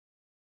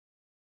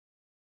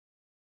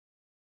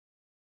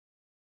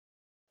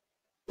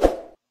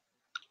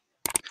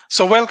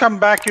So welcome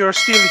back. You're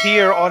still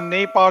here on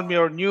NAPALM,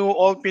 your new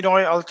all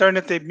Pinoy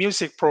alternative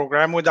music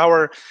program with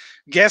our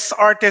guest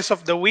artist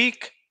of the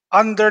week,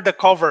 Under the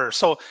Cover.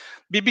 So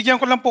bibigyan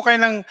ko lang po kayo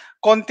ng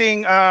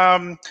konting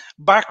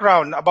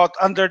background about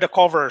Under the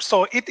Cover.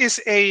 So it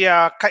is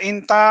a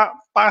Kainta,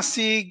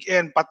 Pasig,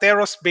 and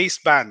Pateros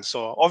based band.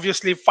 So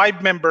obviously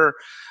five member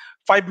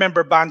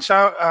band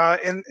siya,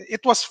 and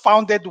it was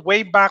founded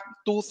way back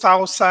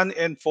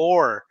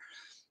 2004.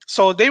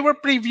 So they were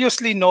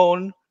previously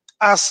known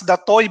as the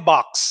Toy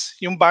Box,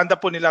 yung banda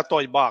po nila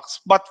Toy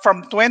Box. But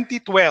from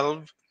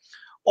 2012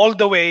 all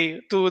the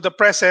way to the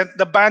present,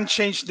 the band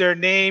changed their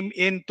name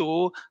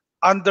into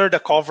Under the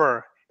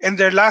Cover. And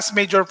their last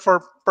major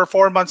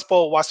performance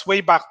po was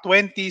way back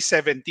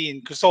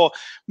 2017. So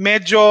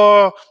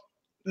medyo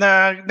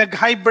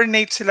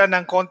nag-hibernate sila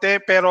ng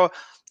konti, pero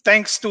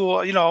thanks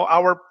to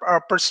our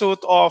pursuit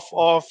of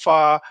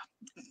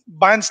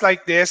bands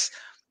like this,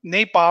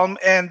 NAPALM,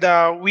 and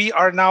we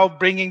are now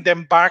bringing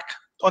them back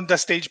on the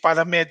stage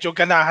para medyo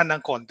ganahan ng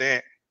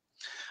konti.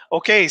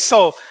 Okay,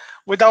 so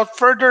without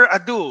further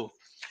ado,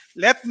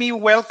 let me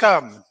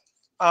welcome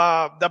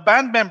the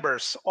band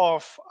members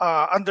of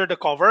Under the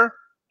Cover.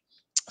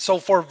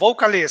 So for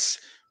vocalist,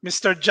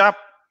 Mr. Jap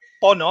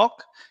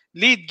Ponok,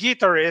 lead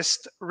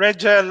guitarist,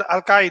 Regel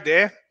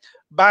Alcaide,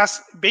 bass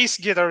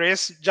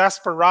guitarist,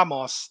 Jasper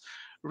Ramos,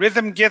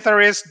 rhythm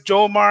guitarist,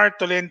 Jomar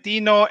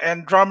Tolentino,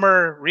 and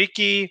drummer,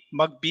 Ricky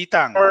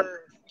Magbitang.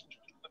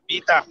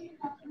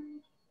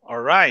 All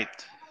right.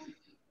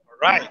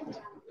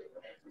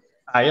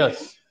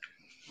 Ayos.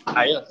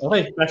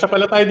 Okay, nasa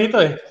pala tayo dito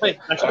eh. Okay.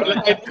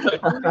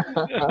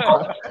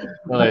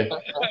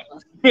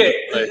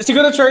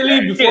 Siguro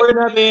Charlie, before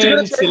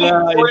natin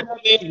sila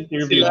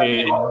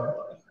interviewin,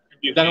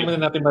 kailangan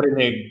muna natin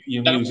marinig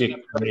yung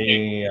music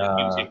ni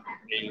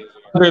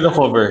Under the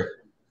Cover.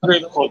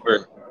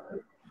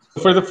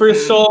 For the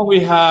first song,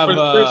 we have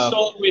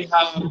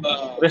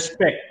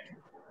Respect.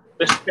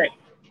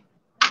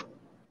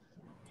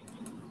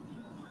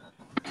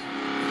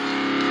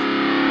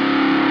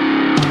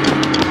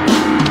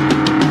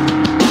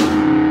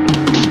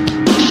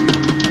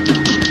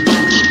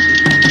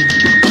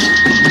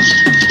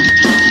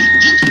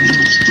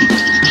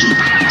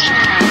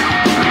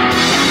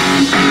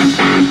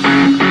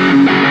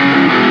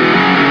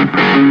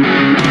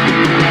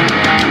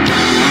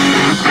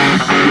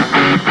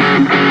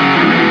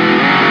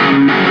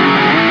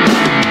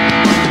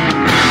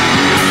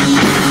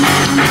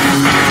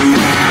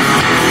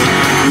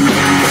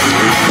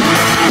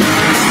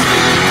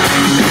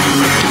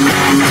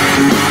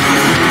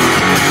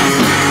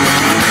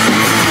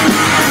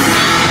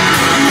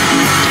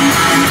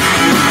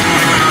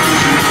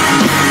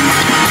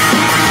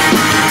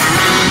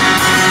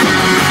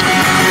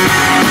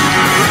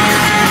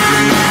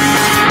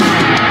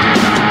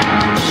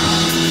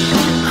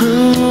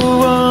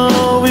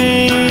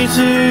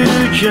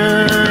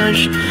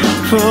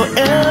 For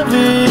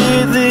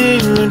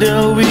everything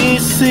that we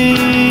see,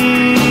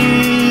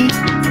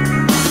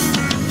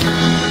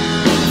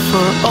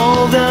 for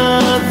all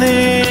the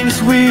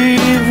things we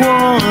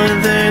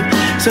wanted,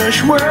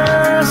 such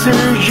words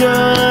are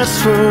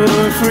just for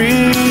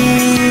free.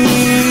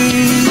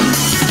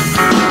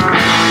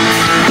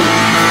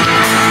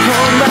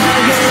 Hold my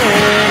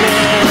hand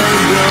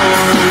and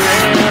don't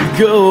let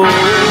go.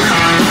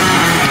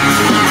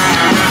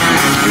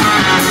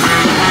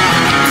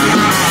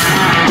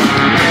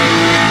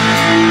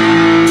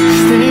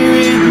 Feel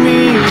the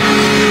breeze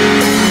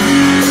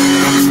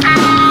of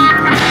love.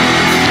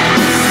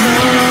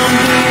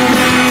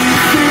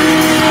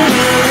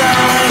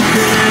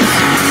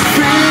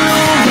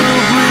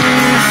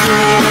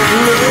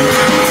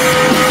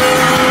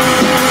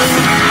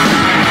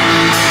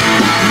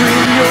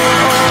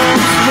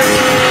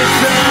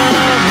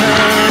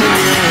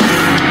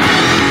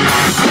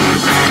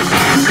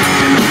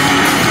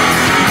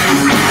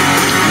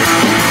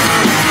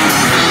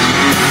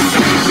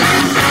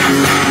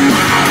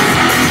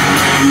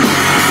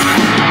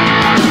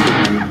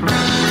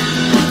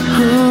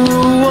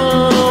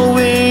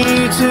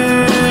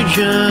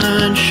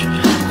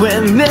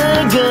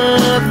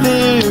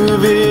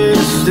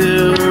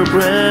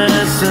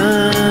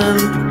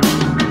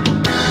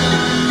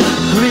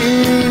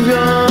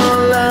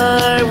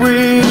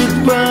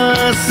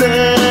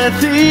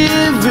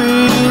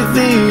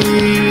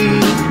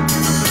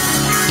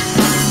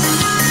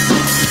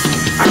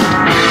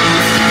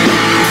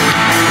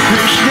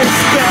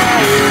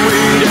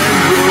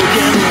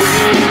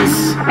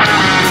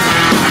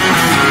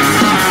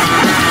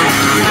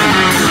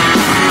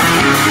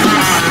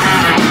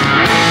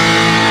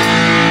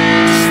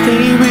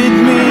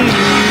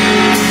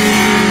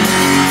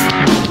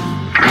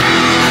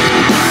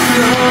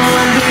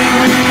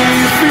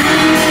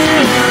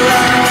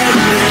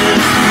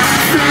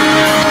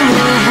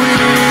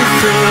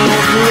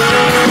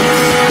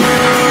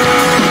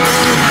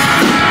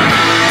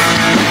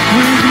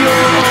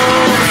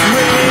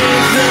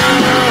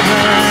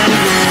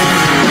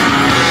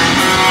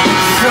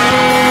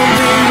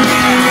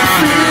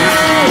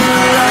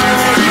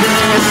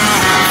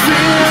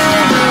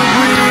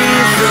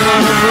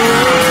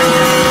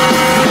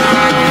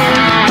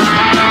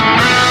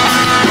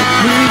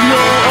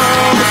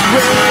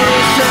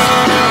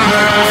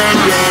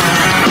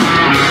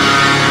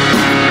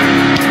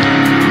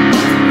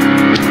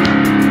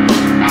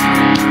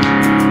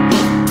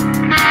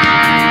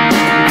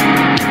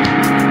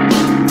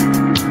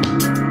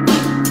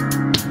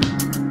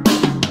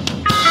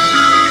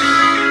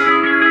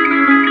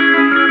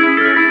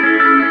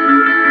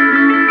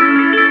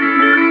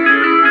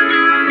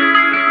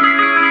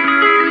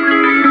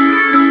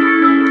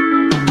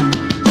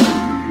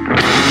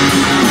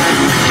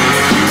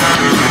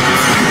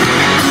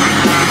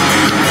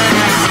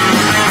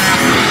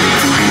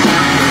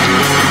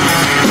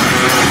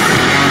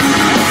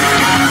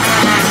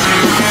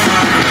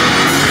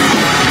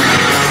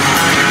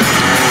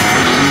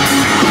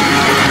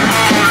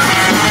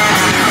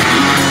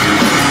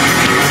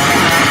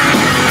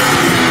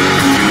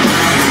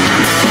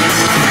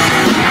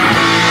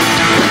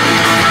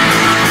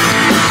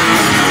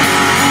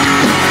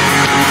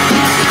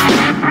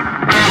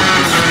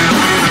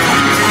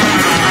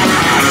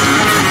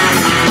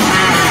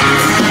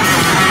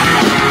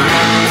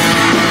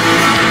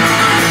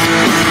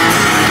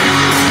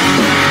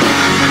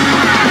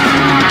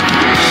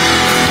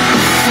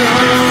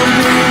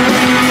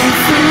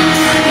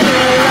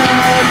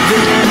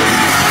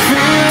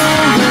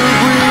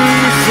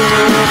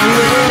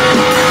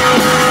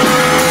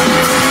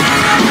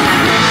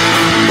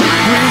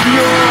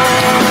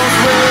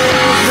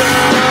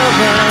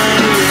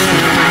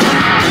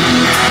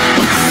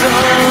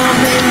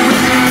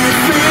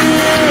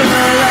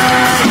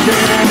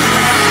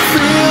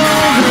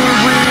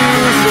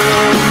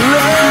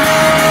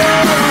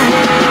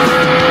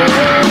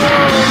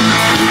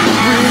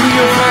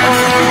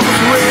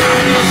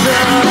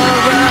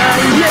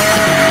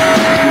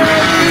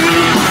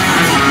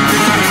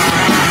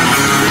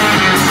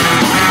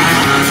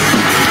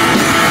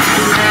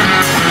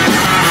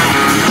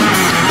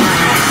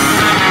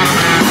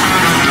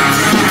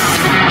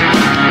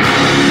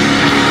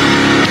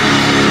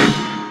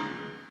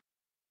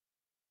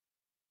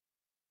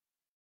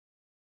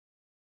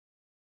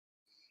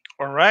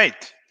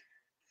 right.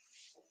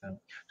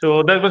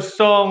 So that was a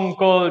song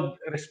called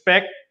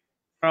Respect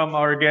from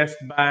our guest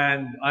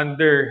band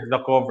Under the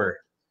Cover.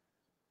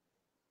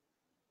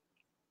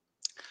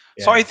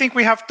 So I Yeah. think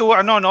we have to,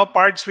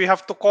 Pards, we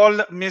have to call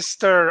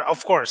Mr.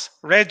 of course,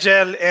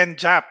 Regel and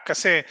Jap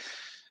kasi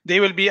they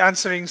will be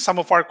answering some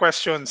of our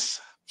questions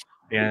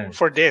Yan.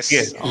 for this.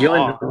 Yes.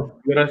 Yun.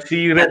 Siguro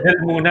si Rezel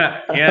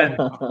muna. Yan.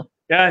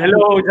 Yeah,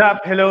 hello,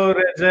 Jap. Hello,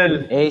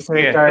 Rezel. Hey, Sir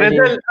Yeah. Charlie.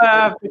 Rezel,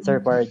 Sir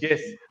Phardz.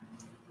 yes.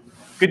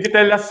 Could you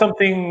tell us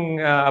something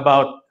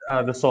about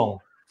the song?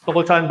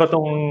 Tungkol saan ba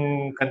tong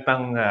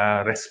kantang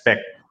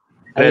Respect?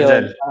 Ayun,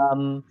 Rezel.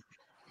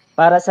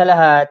 para sa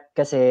lahat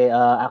kasi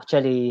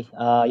actually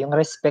yung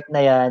respect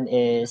na yan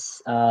is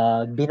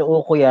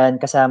binuo ko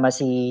yan kasama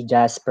si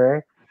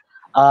Jasper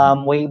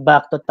way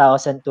back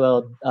 2012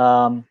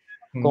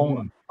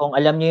 kung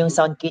alam niyo yung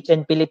Sound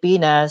Kitchen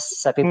Pilipinas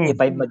sa 55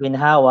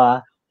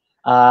 Maginhawa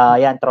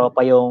yan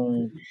tropa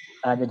yung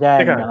ano diyan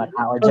Teka, mga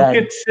tao Sound diyan.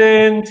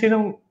 Kitchen,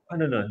 sinong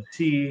ano nun?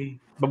 Si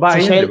babae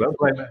Si yun, di ba?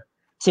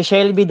 Si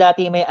Shelby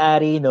dati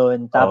may-ari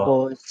nun,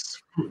 tapos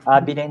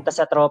binenta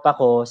sa tropa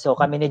ko. So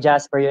kami ni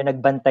Jasper yung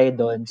nagbantay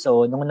doon.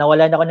 So nung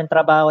nawalan ako ng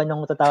trabaho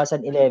noong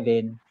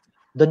 2011,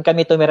 doon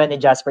kami tumira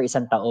ni Jasper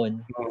 1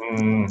 taon.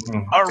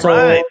 All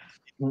right.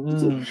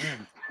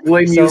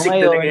 Boy, So music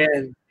ngayon, talaga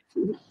yan.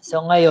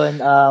 So ngayon,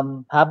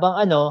 habang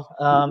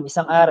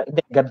isang araw,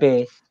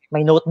 gabi,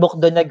 may notebook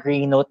doon na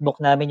green,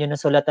 notebook namin yung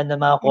nasulatan ng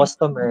mga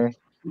customer.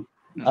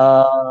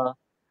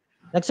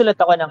 Nagsulat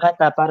ako ng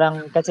kanta,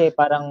 kasi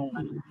parang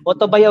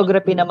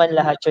autobiography naman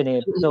lahat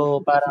yun eh. So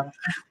parang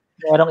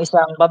merong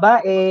isang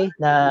babae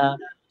na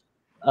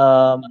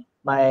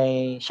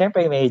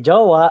syempre may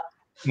jowa,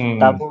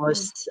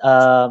 tapos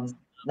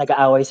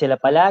nag-aaway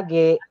sila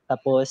palagi,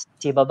 tapos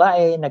si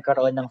babae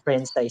nagkaroon ng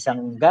friends sa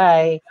isang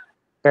guy,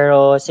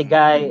 pero si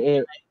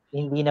guy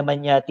hindi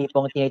naman niya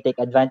tipong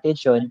tinitake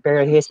advantage yun,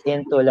 pero he's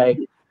into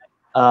like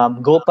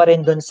go pa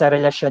rin dun sa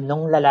relasyon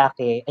nung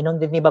lalaki, nung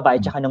din ni babae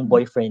tsaka nung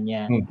boyfriend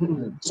niya.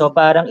 So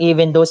parang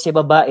even though si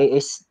babae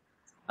is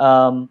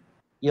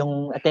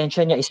yung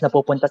attention niya is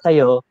napupunta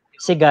sa'yo,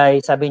 si guy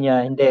sabi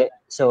niya hindi.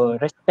 So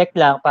respect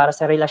lang para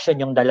sa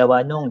relasyon yung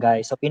dalawa nung guy.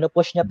 So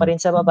pinupush niya pa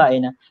rin sa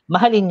babae na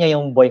mahalin niya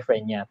yung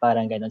boyfriend niya,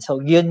 parang ganun. So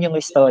yun yung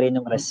story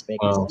ng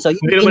respect. So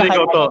Hindi naman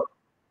ikaw to.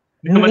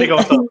 Hindi naman ikaw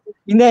to.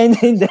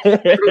 Hindi.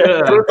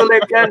 True to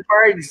life yan,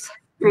 Pards.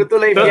 True to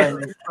life yan.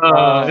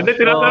 Hindi,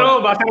 tinatanong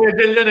mo, baka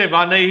Regel yun eh.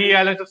 Baka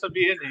nahihiya lang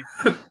sasabihin eh.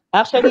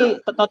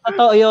 Actually,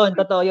 totoo yun.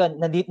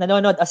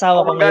 Nanonood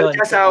asawa ko ngayon.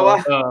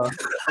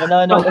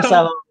 Nanonood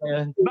asawa ko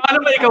ngayon. Baka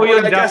naman ikaw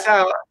yun, Jack.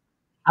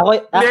 Ako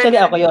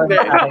yun.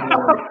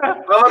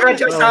 Mamagal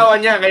siya asawa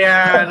niya, kaya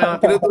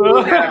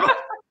tinutulungan niya ako.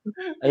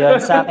 Ayun,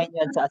 sa akin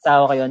yun, sa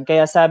asawa ko yun.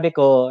 Kaya sabi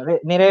ko,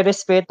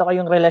 nire-respeto ko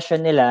yung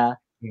relasyon nila.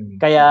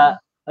 Kaya,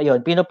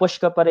 ayun,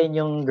 pinupush ko pa rin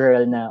yung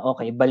girl na,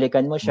 okay,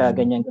 balikan mo siya,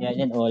 ganyan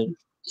and all.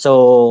 So,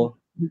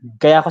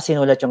 kaya ako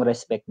sinulat yung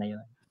respect na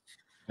yun.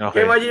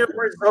 Okay. Imagine yung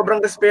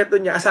sobrang respeto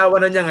niya, asawa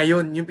na niya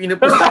ngayon, yung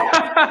pinupush.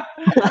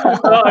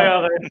 Okay.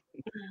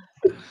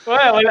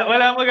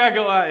 Wala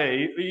magagawa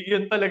eh.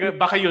 Yun talaga,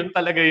 baka yun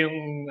talaga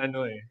yung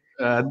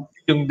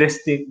yung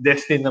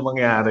destiny na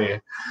mangyari.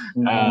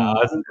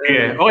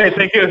 Okay,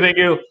 thank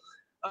you.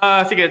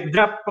 Sige,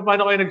 Jap,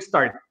 paano kayo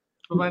nag-start?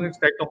 Paano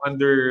nag-start yung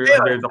under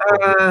the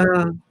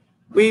cover?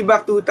 Way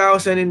back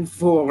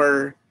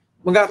 2004,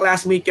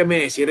 magka-classmate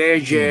kami, si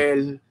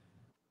Regel.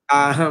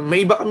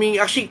 May iba kami,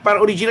 actually,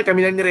 parang original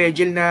kami lang ni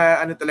Regel na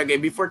talaga,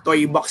 before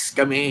Toy Box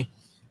kami.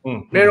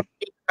 Meron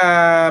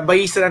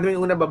bayista natin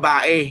yung una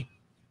babae.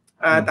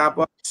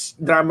 Tapos,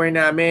 drummer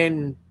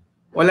namin,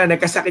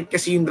 nagkasakit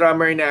kasi yung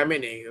drummer namin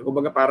eh.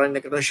 Kumbaga parang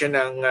nagkaroon siya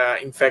ng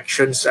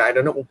infection sa,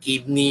 kung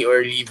kidney or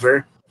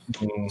liver.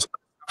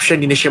 So,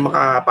 hindi na siya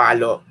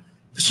makapalo.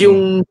 Tapos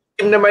yung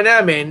team naman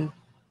namin,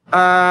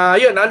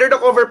 yun, under the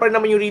cover pa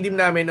naman yung rhythm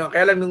namin. No?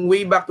 Kaya lang nung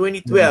way back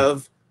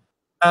 2012,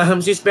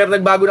 pero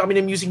nagbago na kami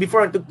ng music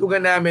before, ang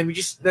tugtugan namin,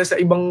 which is nasa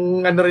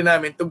ibang rin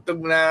namin,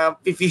 tugtog na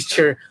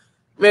feature.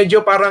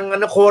 Medyo parang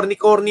corny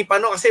pa,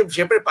 no? Kasi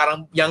syempre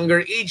parang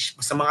younger age,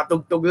 sa mga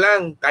tugtog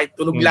lang, kahit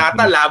tunog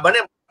lata, laban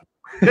na.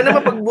 Ganun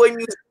naman pag-buhay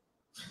music.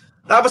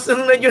 Tapos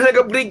nung medyo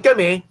nag-break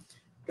kami,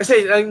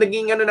 kasi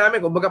naging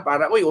namin, kumbaga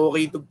parang,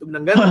 okay, tugtog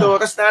ng ganito.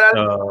 Tapos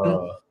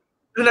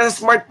nung nasa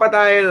smart pa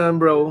tayo,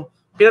 bro,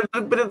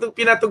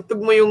 pinatugtog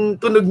mo yung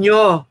tunog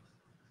nyo.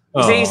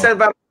 Kasi isa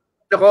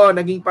parang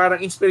naging parang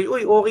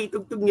inspiration, okay,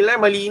 tugtog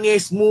nila,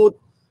 malinis, smooth,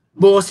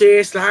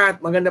 boses, lahat,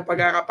 maganda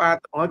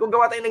pagkakapatong. Kung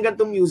gawa tayo ng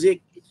ganitong music.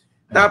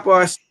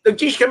 Tapos,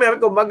 nag-change kami,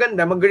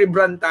 maganda,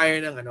 mag-rebrand tayo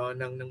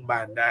ng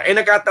banda.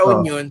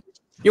 Nagkataon yun,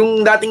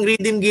 yung dating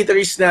rhythm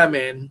guitarist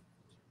namin,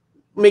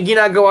 may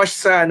ginagawa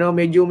siya sa,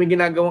 medyo may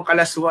ginagawang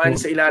kalaswaan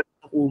sa ilalim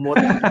ng kumot.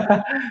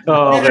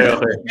 Okay.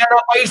 Pero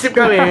paisip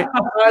kami,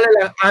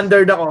 lang,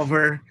 under the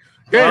cover.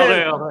 Okay.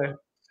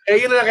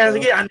 Yun na lang, kaya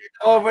sige, under the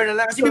cover na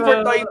lang. Kasi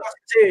before Toy Box,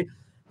 kasi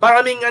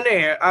maraming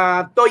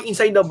toy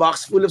inside the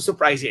box full of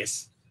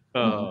surprises.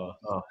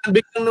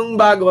 Biglang nung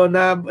bago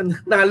na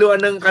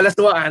nahaluan ng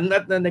kalaswaan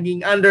at na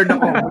naging under the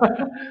cover.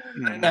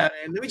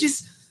 Which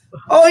is,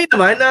 okay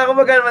naman,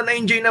 kumbaga naman,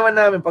 na-enjoy naman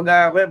namin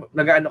pag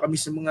nag-ano kami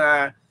sa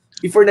mga,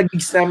 before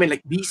nag-gigs namin,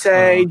 like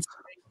B-sides,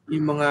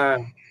 yung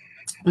mga,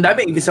 ang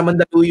dami, ibig sa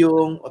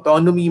Mandaluyong,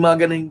 Autonomy,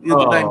 mga ganun.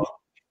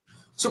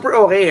 Super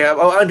okay.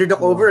 Under the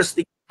cover,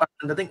 stick pa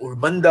dating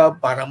urban dub,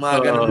 parang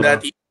mga ganun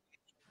dati.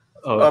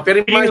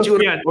 Pero yung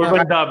mga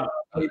urban dub.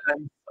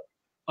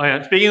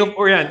 Speaking of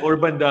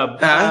urban dub,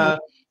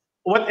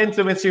 what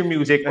influenced your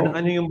music?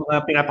 Ano yung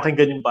mga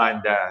pinapakinggan yung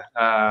banda?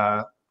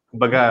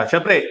 Kumbaga,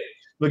 syempre,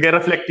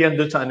 mag-reflect yan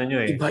doon sa ano nyo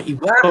eh.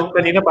 Iba-iba. So,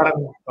 kanina parang,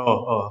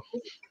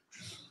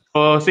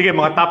 sige,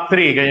 mga top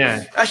 3,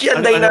 ganyan. Actually,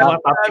 ang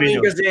dynamic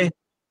namin kasi.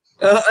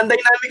 Ang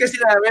dynamic kasi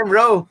namin,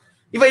 bro.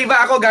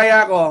 Iba-iba ako,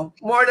 gaya ako.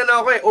 More than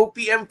ako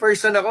OPM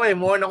person ako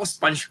More than ako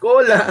Sponge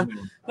Cola.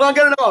 Mga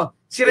ganun ako.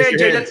 Si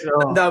Regel and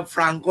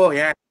Franco,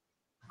 yan.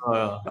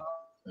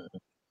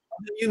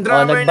 Yung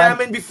drummer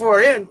namin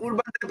before, yan.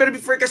 Pero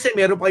before kasi,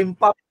 meron pa yung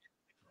pop.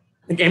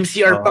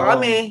 Nag-MCR pa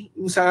kami,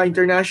 yung sa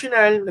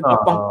international,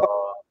 nagpa-punk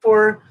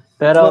before.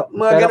 Pero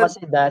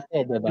kasi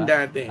dati, di ba?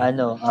 Dati.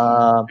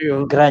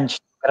 Grunge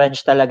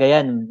talaga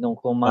yan. Nung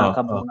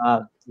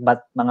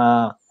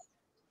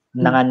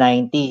mga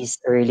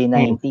 90s, early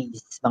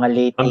 90s, mga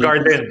late 80s. Ang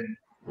Garden.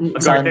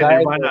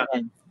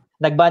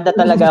 Nagbanda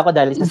talaga ako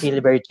dahil sa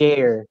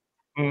Silverchair.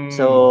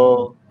 So,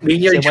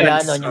 simula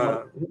nun,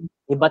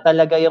 iba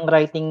talaga yung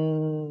writing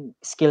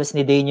skills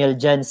ni Daniel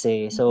Jans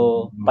eh.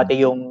 So,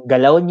 pati yung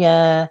galaw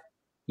niya,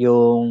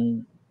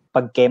 yung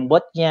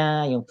pagkembot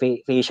niya, yung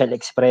facial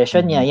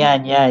expression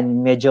niya, yan.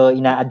 Medyo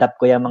ina-adapt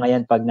ko yung mga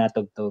yan pag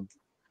natugtog.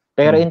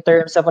 Pero in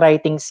terms of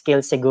writing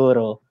skills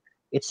siguro,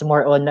 it's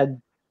more on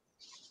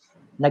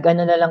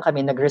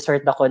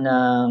nag-resort ako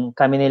ng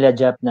kami nila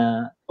Jap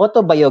na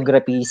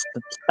autobiography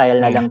style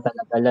na lang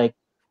talaga. Like,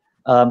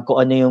 kung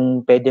ano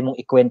yung pwede mong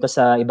ikwento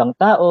sa ibang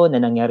tao na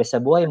nangyari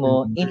sa buhay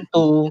mo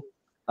into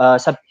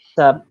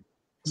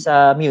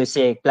sa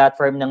music,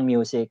 platform ng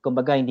music.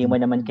 Kumbaga, hindi mo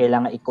naman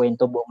kailangan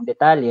ikwento buong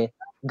detalye,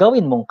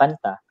 gawin mong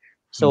kanta.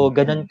 So,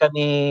 ganun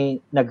kami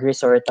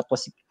nag-resort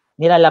tapos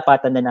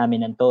nilalapatan na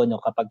namin ng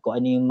tono kapag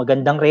kung ano yung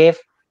magandang riff,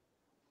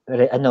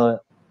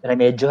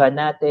 remedyohan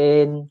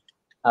natin,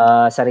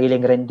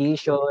 sariling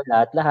rendition,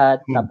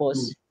 lahat-lahat.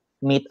 Tapos,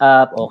 meet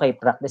up, okay,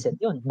 practice it.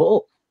 Yun,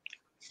 buo.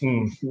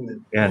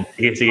 Yan,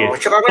 sige.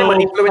 Tsaka kayo,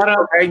 man-influence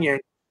ko kayo niya.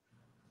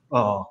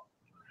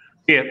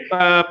 Sige,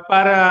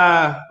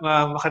 para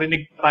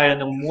makarinig tayo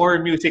ng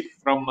more music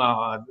from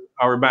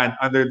our band,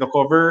 Under the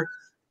Cover,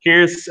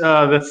 here's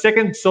the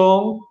second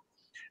song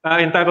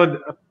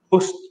entitled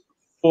Post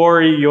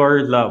for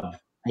Your Love.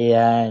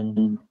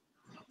 Ayan.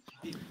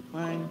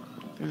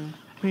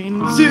 When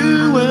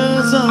two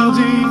worlds are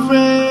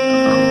different,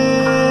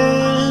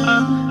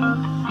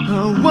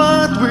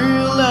 what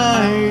will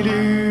I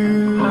do?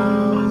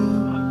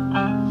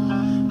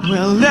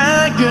 Will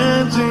I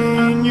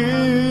continue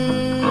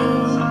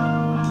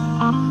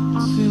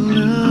to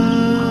love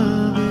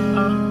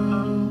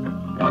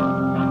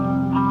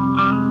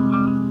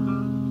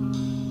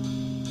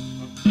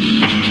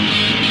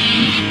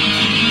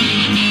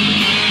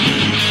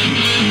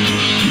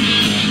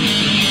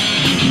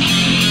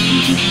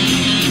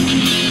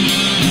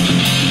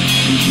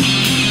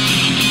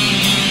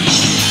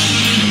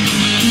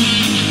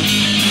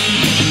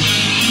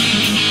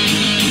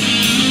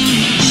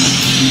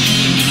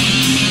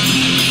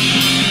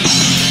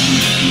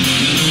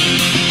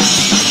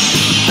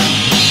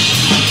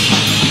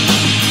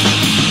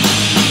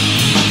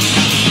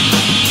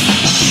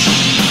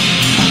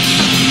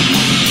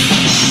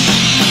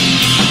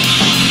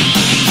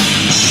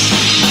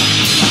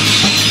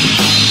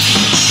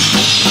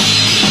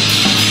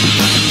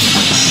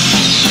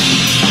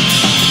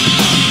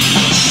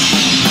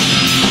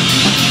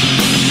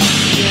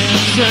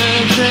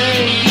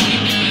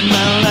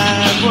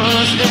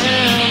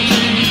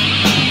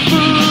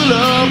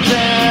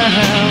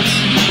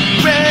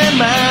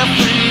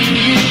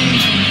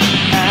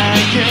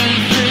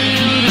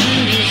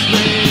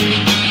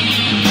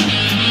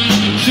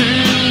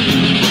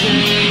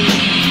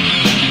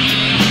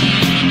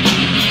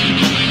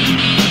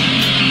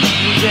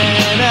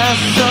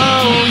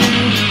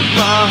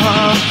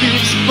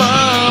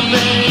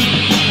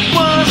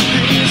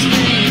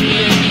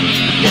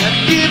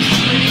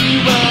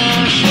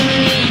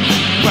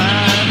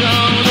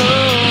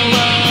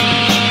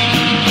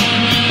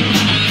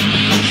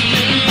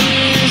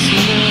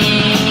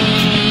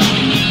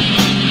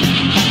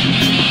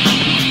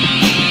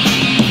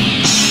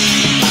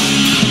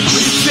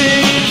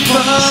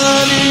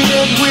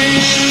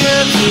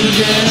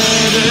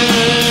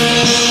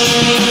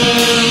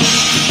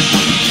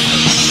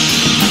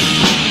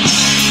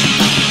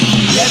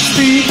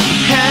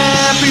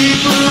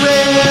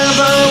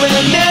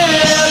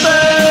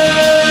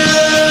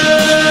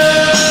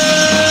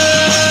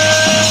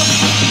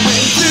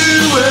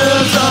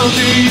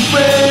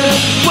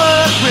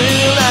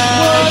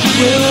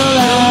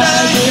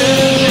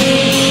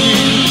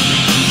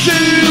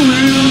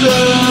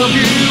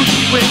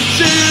when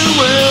two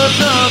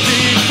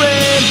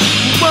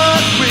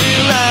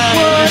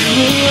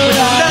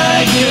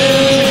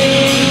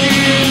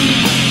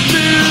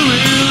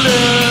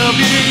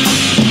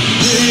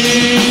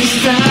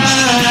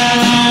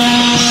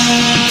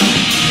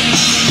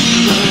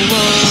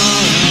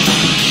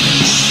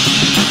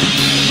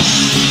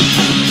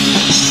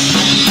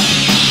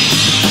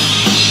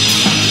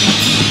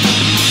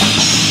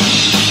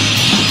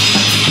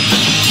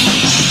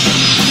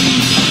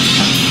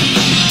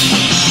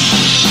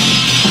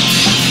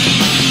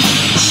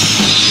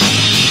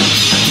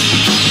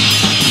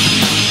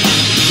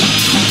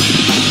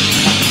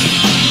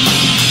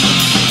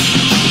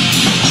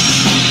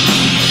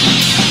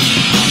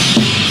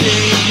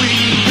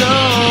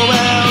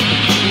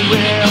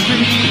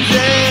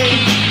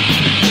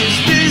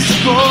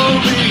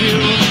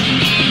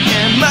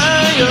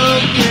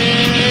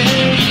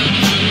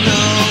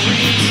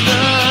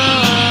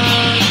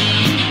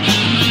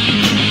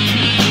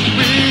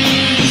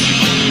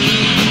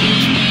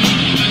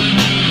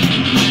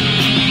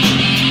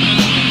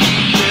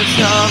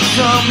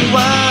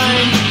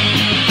unwind.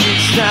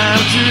 It's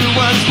time to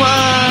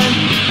unwind.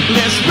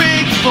 Let's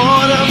wait for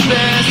the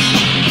best.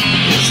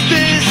 Is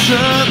this a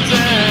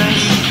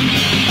test?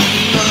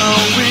 No,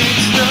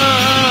 it's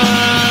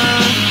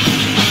done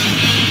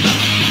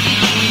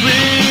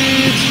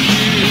with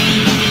you.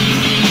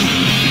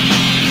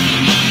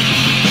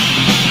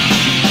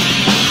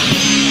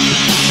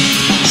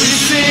 We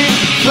sing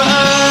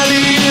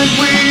party and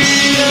we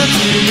are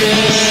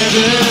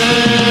together.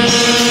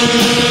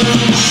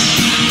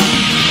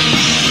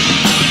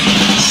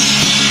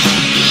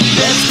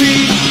 Let's be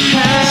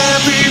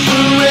happy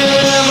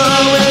forever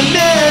and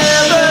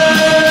ever.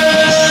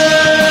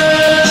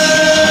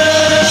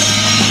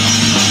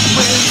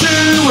 When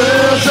two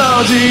worlds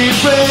are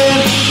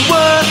different,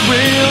 what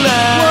will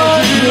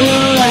I do?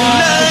 Will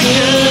I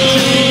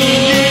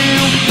continue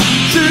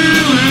to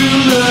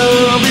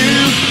love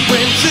you?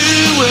 When two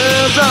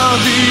worlds are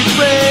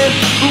different,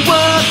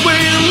 what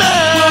will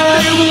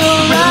I do?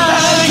 Will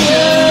I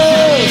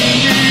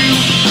continue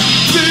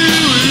to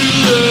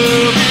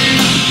love you?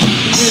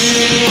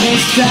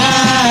 This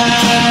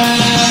time,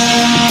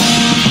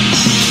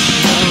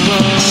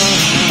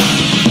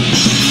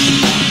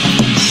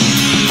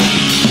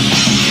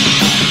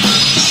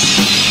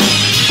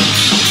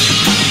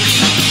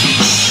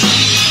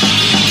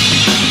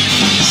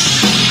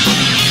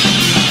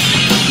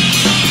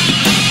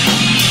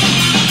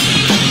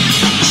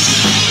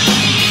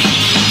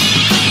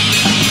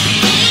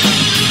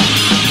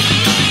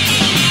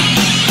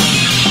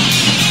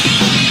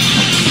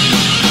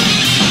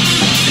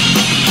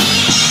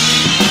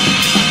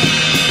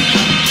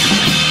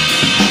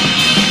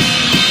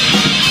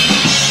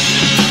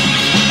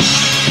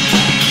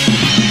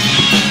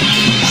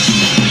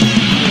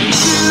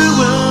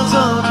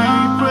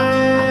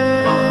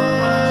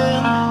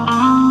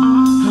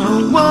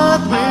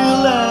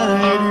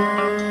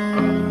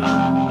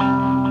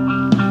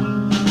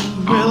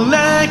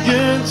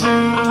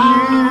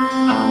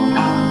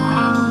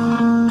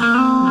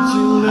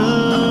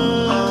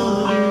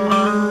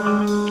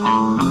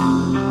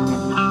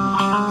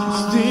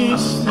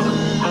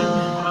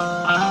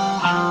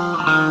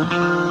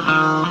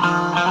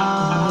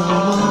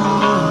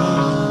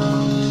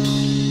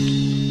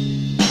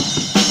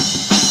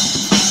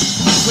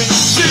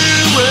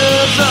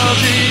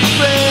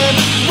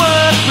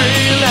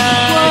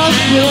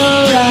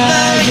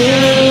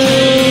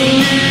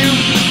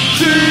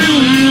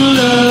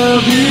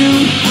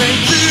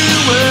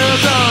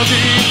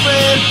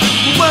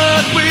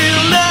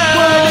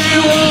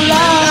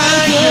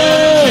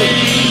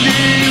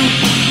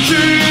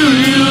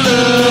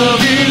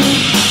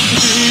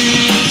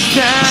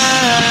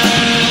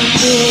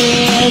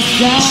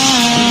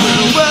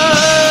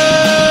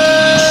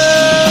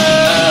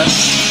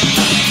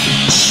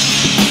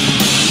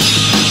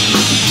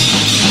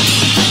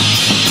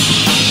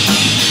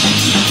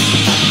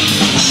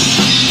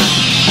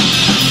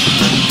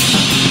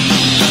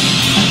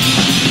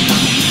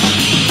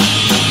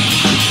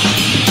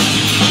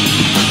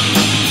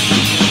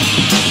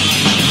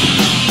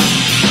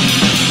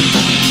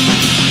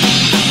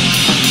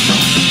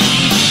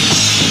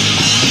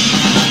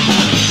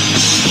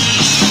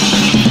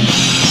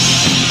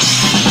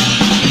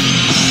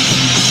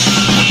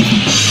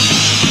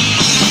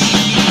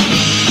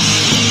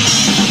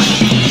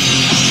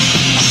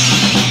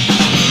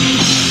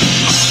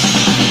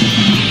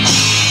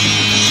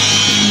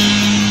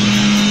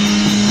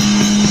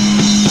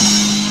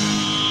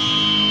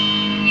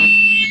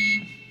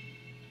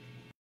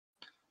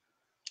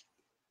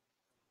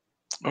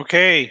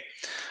 Okay.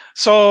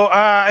 So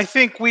I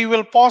think we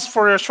will pause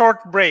for a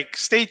short break.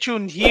 Stay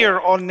tuned here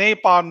on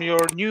Napalm,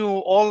 your new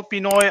all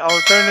Pinoy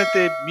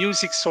alternative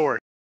music source.